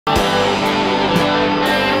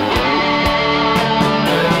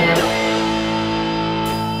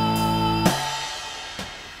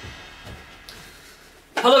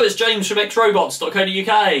Hello, it's James from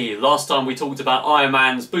XRobots.co.uk. Last time we talked about Iron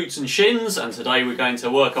Man's boots and shins, and today we're going to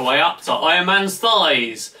work our way up to Iron Man's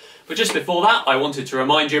thighs. But just before that, I wanted to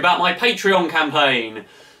remind you about my Patreon campaign.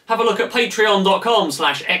 Have a look at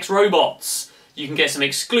patreon.com/xrobots. You can get some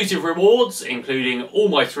exclusive rewards, including all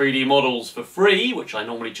my 3D models for free, which I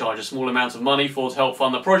normally charge a small amount of money for to help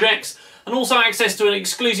fund the projects, and also access to an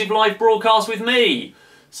exclusive live broadcast with me.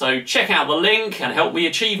 So check out the link and help me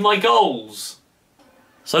achieve my goals.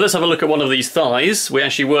 So let's have a look at one of these thighs. We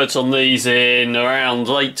actually worked on these in around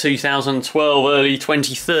late 2012, early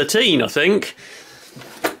 2013, I think.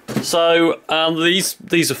 So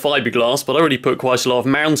these are fiberglass, but I already put quite a lot of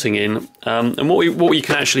mounting in. And what we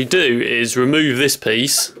can actually do is remove this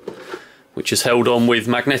piece, which is held on with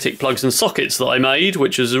magnetic plugs and sockets that I made,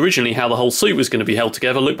 which was originally how the whole suit was going to be held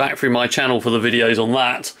together. Look back through my channel for the videos on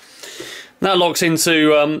that. That locks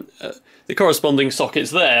into the corresponding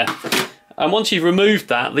sockets there. And once you've removed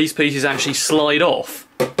that, these pieces actually slide off.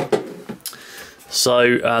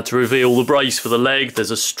 So to reveal the brace for the leg, there's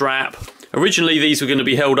a strap. Originally these were going to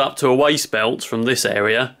be held up to a waist belt from this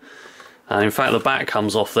area. And in fact the back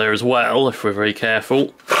comes off there as well, if we're very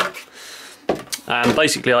careful. And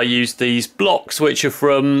basically I used these blocks which are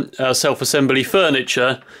from self-assembly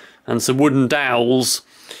furniture and some wooden dowels.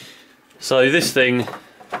 So this thing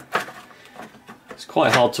is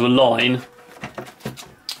quite hard to align.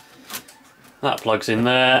 That plugs in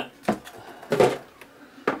there.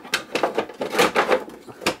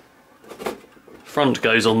 Front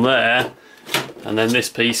goes on there, and then this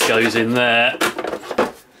piece goes in there,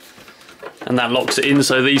 and that locks it in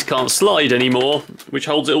so these can't slide anymore, which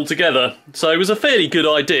holds it all together. So it was a fairly good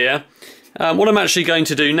idea. What I'm actually going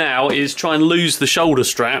to do now is try and lose the shoulder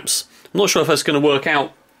straps. I'm not sure if that's going to work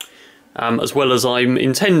out as well as I'm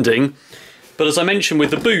intending. But as I mentioned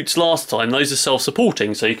with the boots last time, those are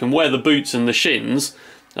self-supporting, so you can wear the boots and the shins,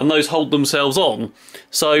 and those hold themselves on.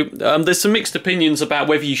 So there's some mixed opinions about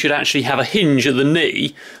whether you should actually have a hinge at the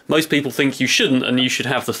knee. Most people think you shouldn't, and you should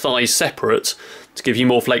have the thighs separate to give you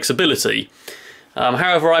more flexibility.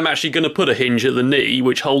 However, I'm actually going to put a hinge at the knee,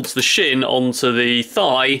 which holds the shin onto the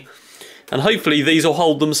thigh, and hopefully these will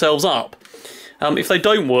hold themselves up. If they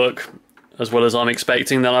don't work as well as I'm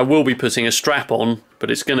expecting, then I will be putting a strap on, but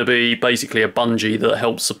it's going to be basically a bungee that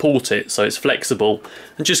helps support it, so it's flexible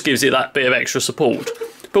and just gives it that bit of extra support.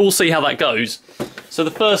 But we'll see how that goes. So the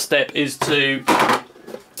first step is to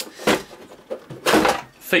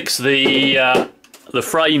fix the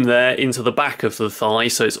frame there into the back of the thigh,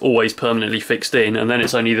 so it's always permanently fixed in, and then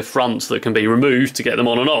it's only the front that can be removed to get them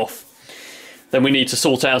on and off. Then we need to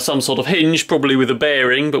sort out some sort of hinge, probably with a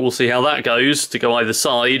bearing, but we'll see how that goes, to go either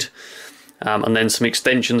side. And then some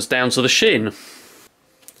extensions down to the shin.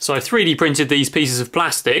 So I 3D printed these pieces of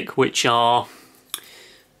plastic, which are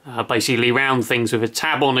basically round things with a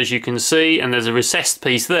tab on, as you can see, and there's a recessed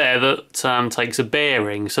piece there that takes a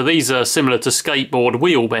bearing. So these are similar to skateboard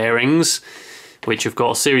wheel bearings, which have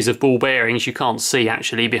got a series of ball bearings you can't see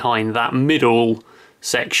actually behind that middle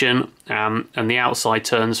section, and the outside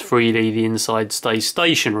turns freely, the inside stays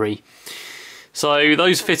stationary. So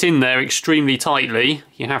those fit in there extremely tightly.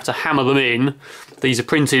 You have to hammer them in. These are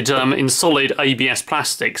printed in solid ABS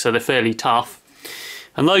plastic, so they're fairly tough.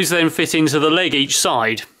 And those then fit into the leg each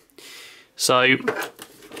side. So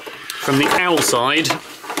from the outside,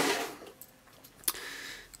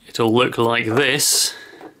 it'll look like this.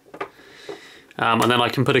 And then I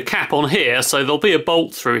can put a cap on here, so there'll be a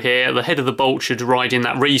bolt through here. The head of the bolt should ride in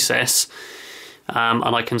that recess.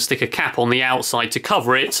 And I can stick a cap on the outside to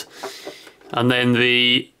cover it. And then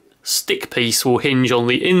the stick piece will hinge on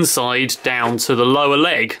the inside down to the lower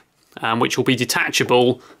leg, which will be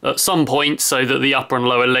detachable at some point so that the upper and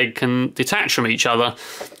lower leg can detach from each other.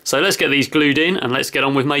 So let's get these glued in and let's get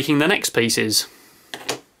on with making the next pieces.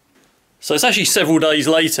 So it's actually several days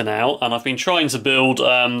later now, and I've been trying to build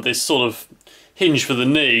this sort of hinge for the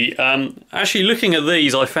knee. Actually looking at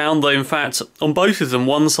these, I found that in fact on both of them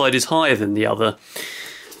one side is higher than the other.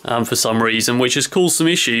 For some reason, which has caused some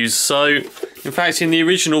issues. So, in fact, in the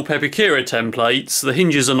original Pepakura templates, the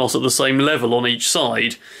hinges are not at the same level on each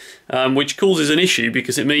side, which causes an issue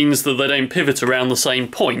because it means that they don't pivot around the same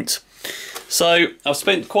point. So, I've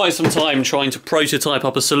spent quite some time trying to prototype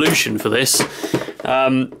up a solution for this.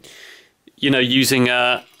 You know, using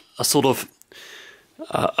a sort of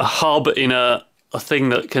a hub in a thing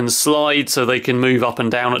that can slide so they can move up and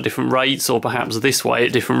down at different rates, or perhaps this way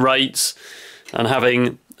at different rates, and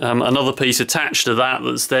having another piece attached to that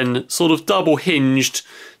that's then sort of double hinged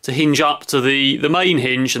to hinge up to the main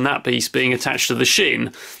hinge, and that piece being attached to the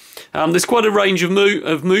shin. There's quite a range of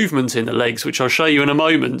movement in the legs, which I'll show you in a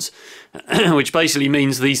moment, which basically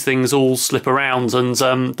means these things all slip around and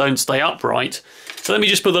don't stay upright. So let me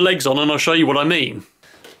just put the legs on and I'll show you what I mean.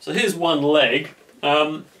 So here's one leg.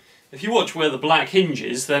 If you watch where the black hinge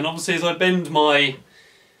is, then obviously as I bend my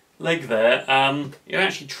leg there, it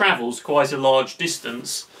actually travels quite a large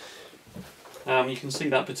distance. You can see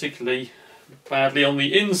that particularly badly on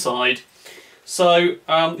the inside. So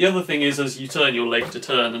the other thing is, as you turn your leg to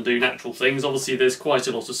turn and do natural things, obviously there's quite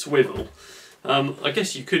a lot of swivel. I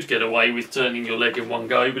guess you could get away with turning your leg in one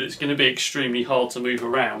go, but it's going to be extremely hard to move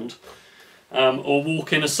around or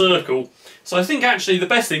walk in a circle. So I think actually the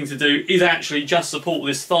best thing to do is actually just support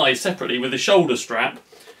this thigh separately with a shoulder strap,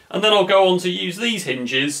 and then I'll go on to use these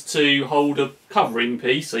hinges to hold a covering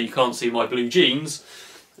piece, so you can't see my blue jeans,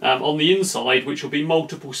 on the inside, which will be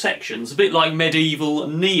multiple sections, a bit like medieval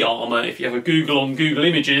knee armour if you have a Google on Google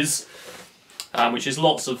Images, which is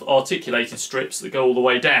lots of articulated strips that go all the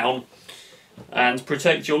way down and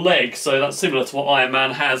protect your leg. So that's similar to what Iron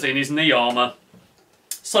Man has in his knee armour.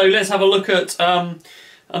 So let's have a look at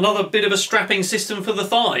another bit of a strapping system for the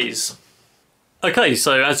thighs. Okay,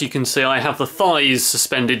 so as you can see I have the thighs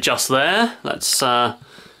suspended just there. Let's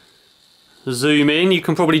zoom in. You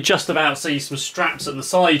can probably just about see some straps at the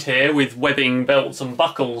side here with webbing, belts and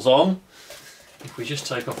buckles on. If we just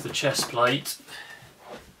take off the chest plate.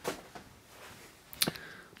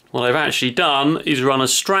 What I've actually done is run a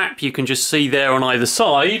strap, you can just see there on either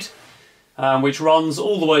side, which runs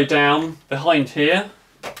all the way down behind here,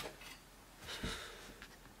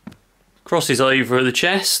 crosses over at the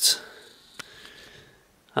chest,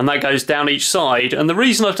 and that goes down each side. And the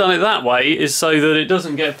reason I've done it that way is so that it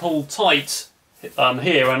doesn't get pulled tight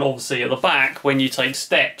here and obviously at the back when you take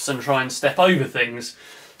steps and try and step over things.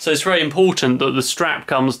 So it's very important that the strap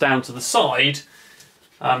comes down to the side,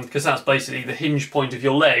 because that's basically the hinge point of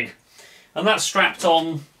your leg. And that's strapped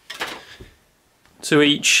on to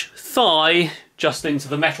each thigh just into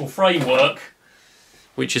the metal framework,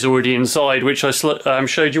 which is already inside, which I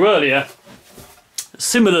showed you earlier.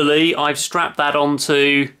 Similarly, I've strapped that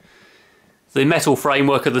onto the metal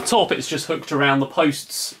framework at the top. It's just hooked around the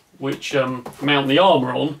posts which mount the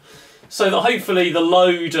armour on, so that hopefully the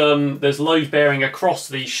load, there's load bearing across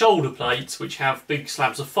these shoulder plates, which have big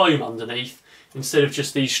slabs of foam underneath, instead of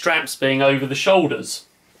just these straps being over the shoulders.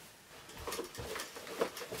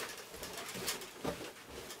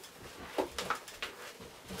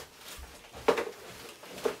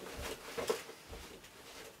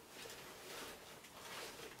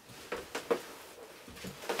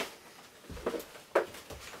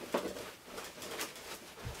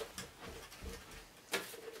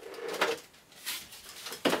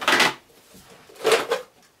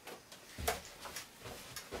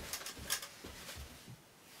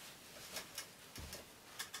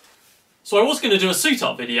 So I was going to do a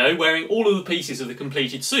suit-up video wearing all of the pieces of the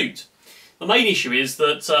completed suit. The main issue is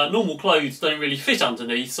that normal clothes don't really fit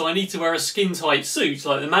underneath, so I need to wear a skin-tight suit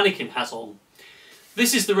like the mannequin has on.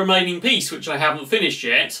 This is the remaining piece which I haven't finished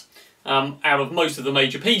yet, out of most of the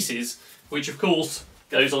major pieces, which of course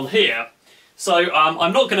goes on here. So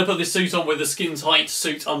I'm not going to put this suit on with a skin-tight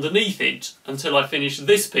suit underneath it until I finish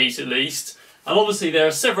this piece at least. And obviously there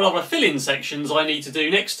are several other fill-in sections I need to do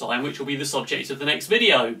next time, which will be the subject of the next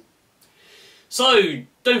video. So,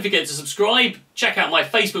 don't forget to subscribe, check out my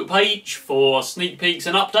Facebook page for sneak peeks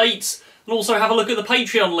and updates, and also have a look at the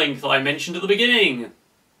Patreon link that I mentioned at the beginning.